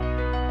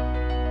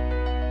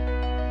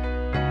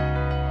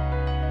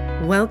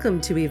Welcome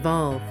to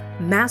Evolve,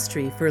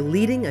 Mastery for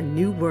Leading a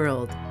New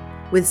World,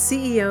 with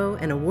CEO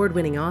and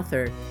award-winning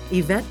author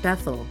Yvette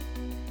Bethel.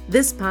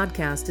 This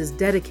podcast is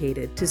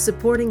dedicated to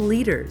supporting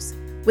leaders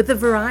with a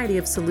variety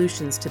of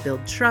solutions to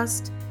build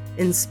trust,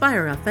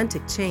 inspire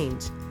authentic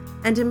change,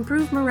 and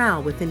improve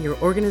morale within your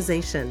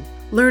organization.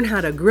 Learn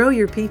how to grow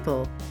your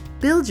people,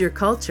 build your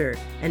culture,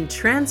 and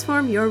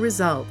transform your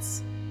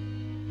results.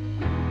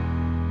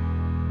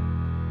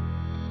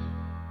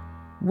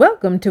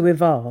 Welcome to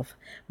Evolve,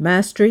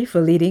 Mastery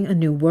for Leading a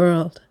New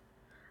World.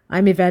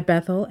 I'm Yvette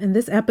Bethel, and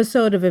this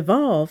episode of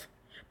Evolve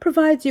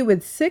provides you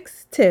with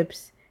 6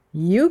 tips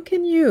you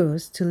can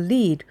use to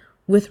lead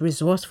with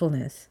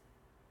resourcefulness.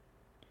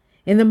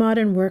 In the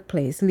modern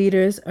workplace,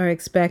 leaders are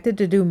expected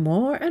to do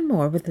more and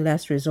more with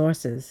less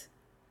resources.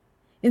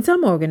 In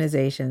some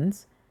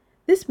organizations,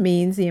 this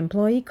means the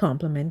employee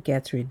complement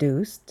gets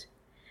reduced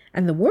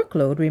and the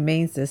workload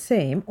remains the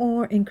same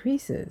or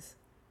increases.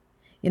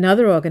 In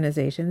other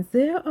organizations,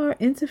 there are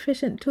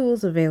insufficient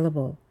tools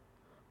available,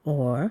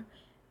 or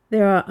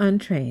there are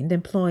untrained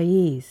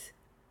employees.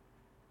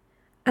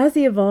 As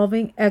the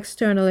evolving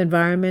external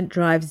environment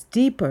drives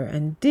deeper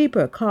and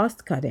deeper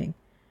cost cutting,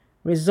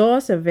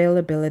 resource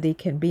availability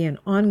can be an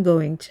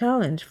ongoing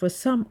challenge for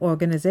some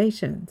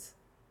organizations.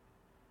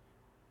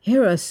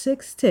 Here are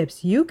 6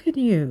 tips you can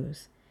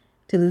use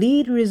to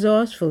lead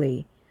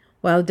resourcefully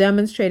while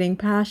demonstrating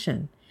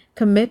passion,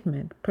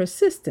 commitment,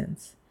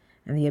 persistence,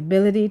 and the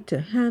ability to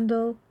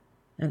handle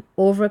and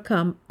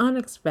overcome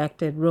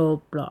unexpected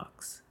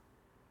roadblocks.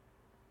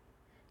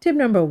 Tip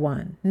number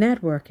 1,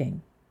 networking.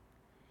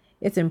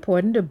 It's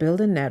important to build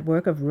a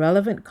network of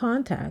relevant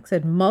contacts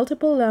at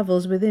multiple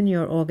levels within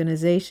your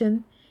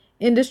organization,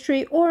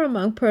 industry, or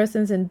among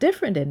persons in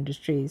different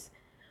industries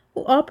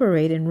who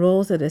operate in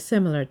roles that are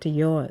similar to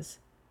yours.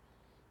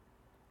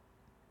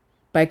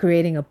 By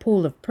creating a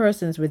pool of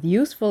persons with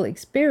useful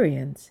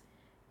experience,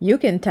 you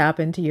can tap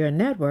into your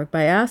network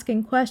by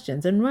asking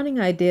questions and running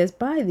ideas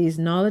by these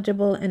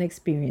knowledgeable and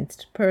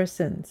experienced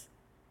persons.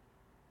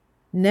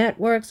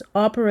 Networks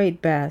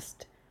operate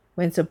best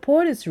when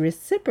support is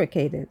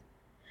reciprocated,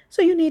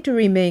 so you need to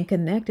remain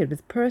connected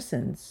with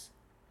persons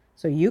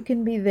so you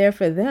can be there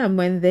for them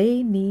when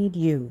they need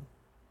you.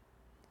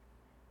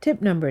 Tip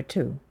number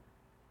 2,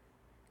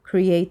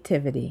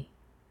 creativity.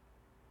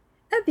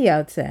 At the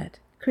outset,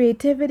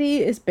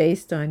 creativity is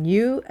based on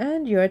you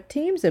and your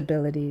team's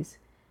abilities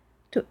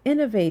to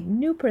innovate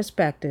new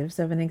perspectives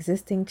of an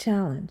existing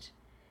challenge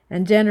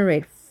and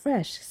generate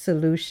fresh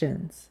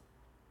solutions.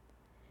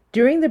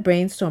 During the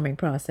brainstorming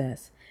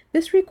process,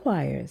 this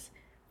requires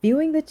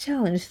viewing the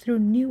challenge through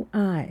new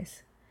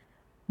eyes.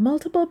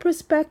 Multiple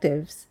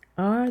perspectives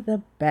are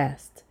the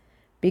best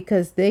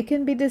because they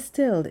can be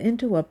distilled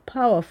into a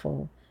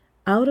powerful,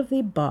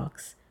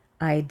 out-of-the-box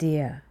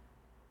idea.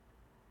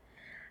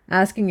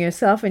 Asking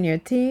yourself and your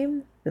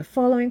team the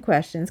following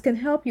questions can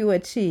help you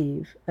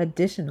achieve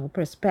additional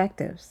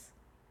perspectives.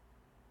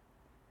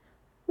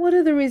 What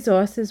are the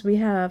resources we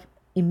have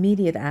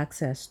immediate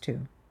access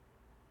to?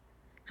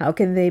 How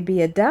can they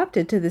be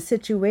adapted to the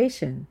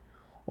situation,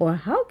 or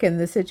how can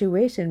the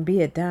situation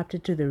be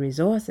adapted to the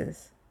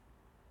resources?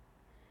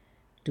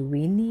 Do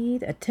we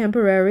need a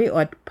temporary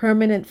or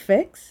permanent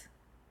fix?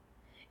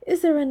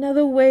 Is there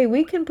another way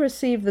we can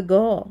perceive the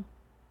goal?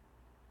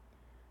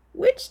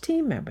 Which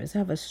team members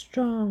have a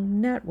strong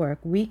network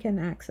we can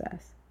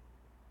access?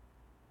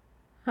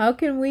 How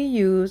can we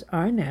use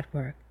our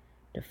network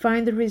to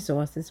find the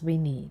resources we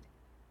need?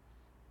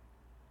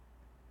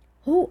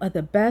 Who are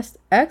the best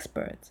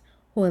experts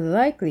who are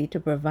likely to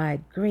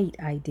provide great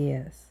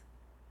ideas?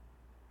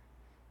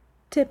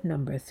 Tip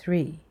number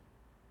 3,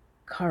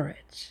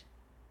 courage.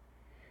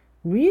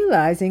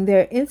 Realizing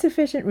there are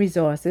insufficient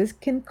resources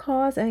can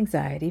cause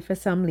anxiety for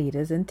some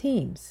leaders and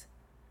teams.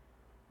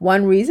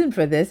 One reason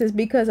for this is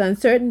because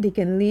uncertainty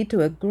can lead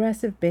to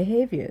aggressive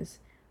behaviors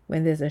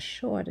when there's a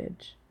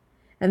shortage,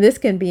 and this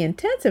can be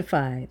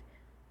intensified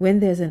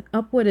when there's an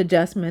upward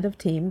adjustment of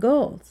team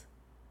goals.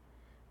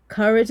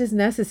 Courage is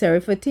necessary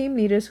for team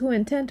leaders who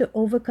intend to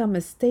overcome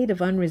a state of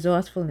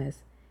unresourcefulness,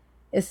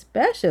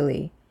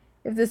 especially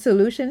if the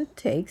solution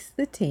takes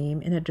the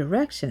team in a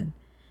direction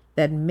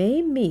that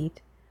may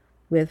meet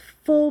with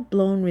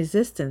full-blown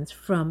resistance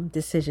from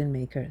decision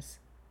makers.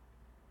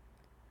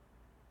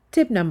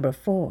 Tip number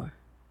 4,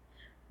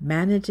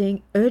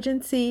 managing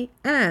urgency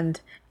and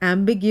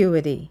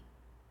ambiguity.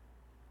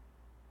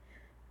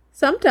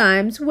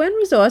 Sometimes when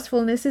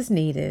resourcefulness is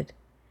needed,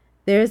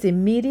 there is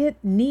immediate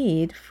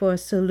need for a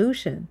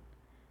solution.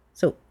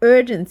 So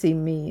urgency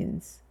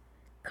means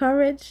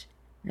courage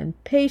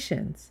and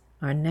patience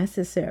are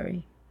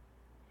necessary.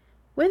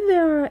 When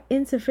there are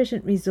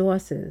insufficient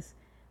resources,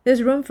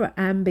 there's room for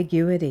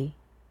ambiguity.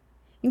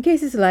 In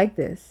cases like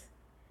this,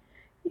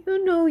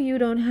 you know you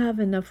don't have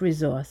enough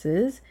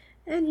resources,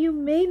 and you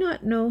may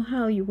not know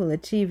how you will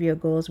achieve your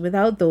goals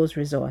without those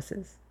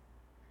resources.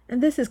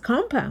 And this is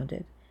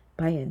compounded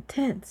by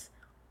intense,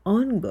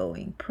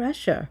 ongoing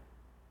pressure.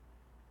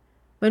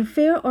 When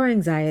fear or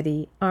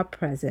anxiety are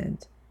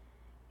present,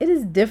 it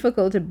is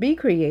difficult to be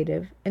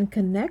creative and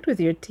connect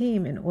with your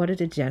team in order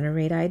to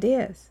generate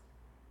ideas.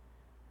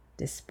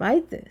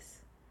 Despite this,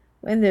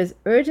 when there's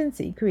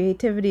urgency,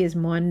 creativity is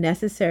more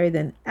necessary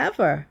than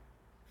ever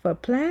for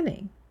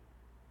planning.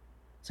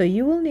 So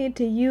you will need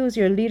to use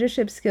your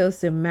leadership skills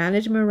to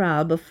manage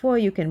morale before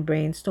you can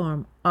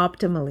brainstorm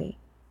optimally.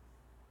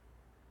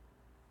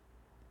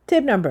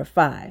 Tip number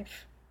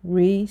 5,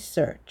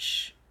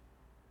 research.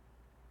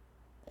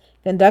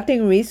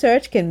 Conducting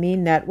research can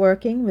mean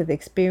networking with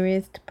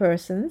experienced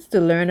persons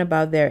to learn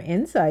about their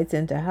insights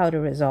into how to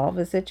resolve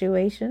a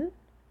situation.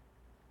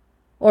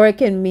 Or it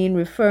can mean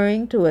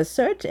referring to a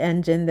search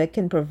engine that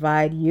can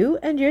provide you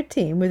and your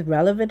team with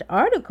relevant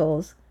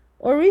articles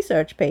or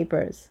research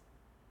papers.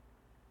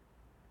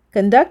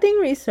 Conducting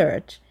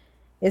research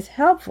is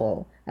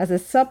helpful as a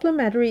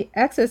supplementary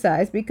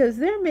exercise because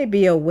there may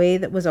be a way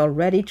that was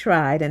already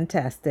tried and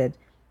tested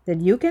that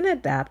you can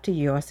adapt to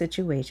your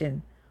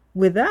situation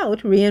without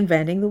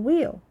reinventing the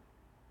wheel.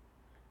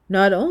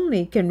 Not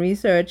only can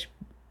research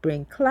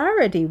bring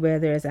clarity where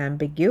there is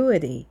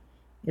ambiguity,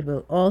 it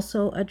will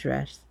also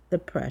address the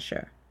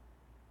pressure.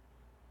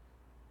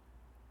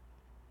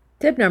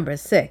 Tip number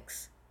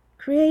 6,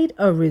 create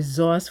a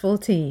resourceful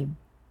team.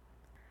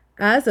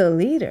 As a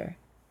leader,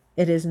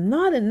 it is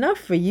not enough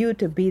for you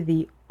to be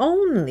the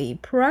only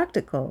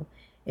practical,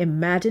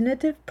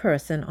 imaginative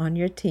person on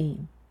your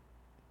team.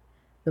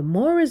 The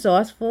more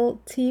resourceful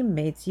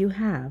teammates you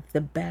have,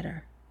 the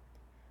better.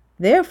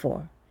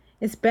 Therefore,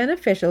 it's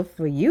beneficial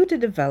for you to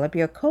develop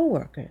your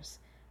coworkers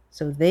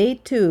so they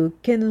too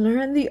can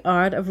learn the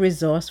art of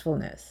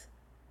resourcefulness.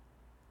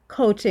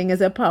 Coaching is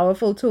a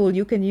powerful tool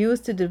you can use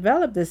to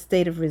develop this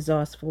state of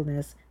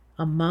resourcefulness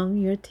among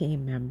your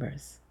team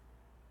members.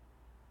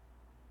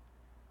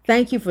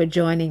 Thank you for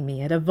joining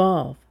me at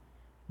Evolve,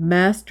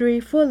 Mastery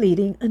for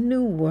Leading a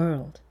New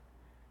World.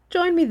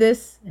 Join me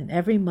this and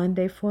every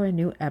Monday for a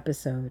new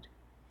episode.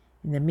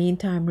 In the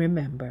meantime,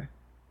 remember,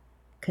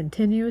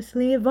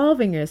 continuously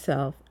evolving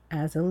yourself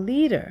as a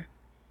leader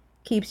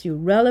keeps you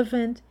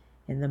relevant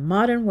in the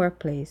modern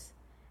workplace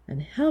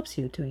and helps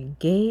you to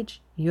engage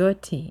your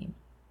team.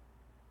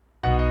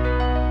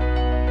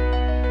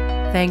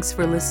 Thanks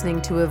for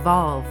listening to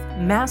Evolve,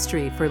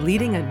 Mastery for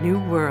Leading a New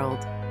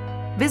World.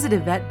 Visit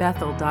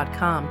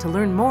YvetteBethel.com to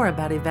learn more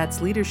about Yvette's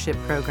leadership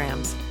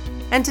programs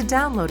and to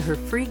download her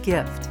free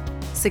gift,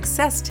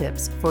 Success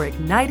Tips for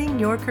Igniting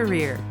Your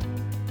Career.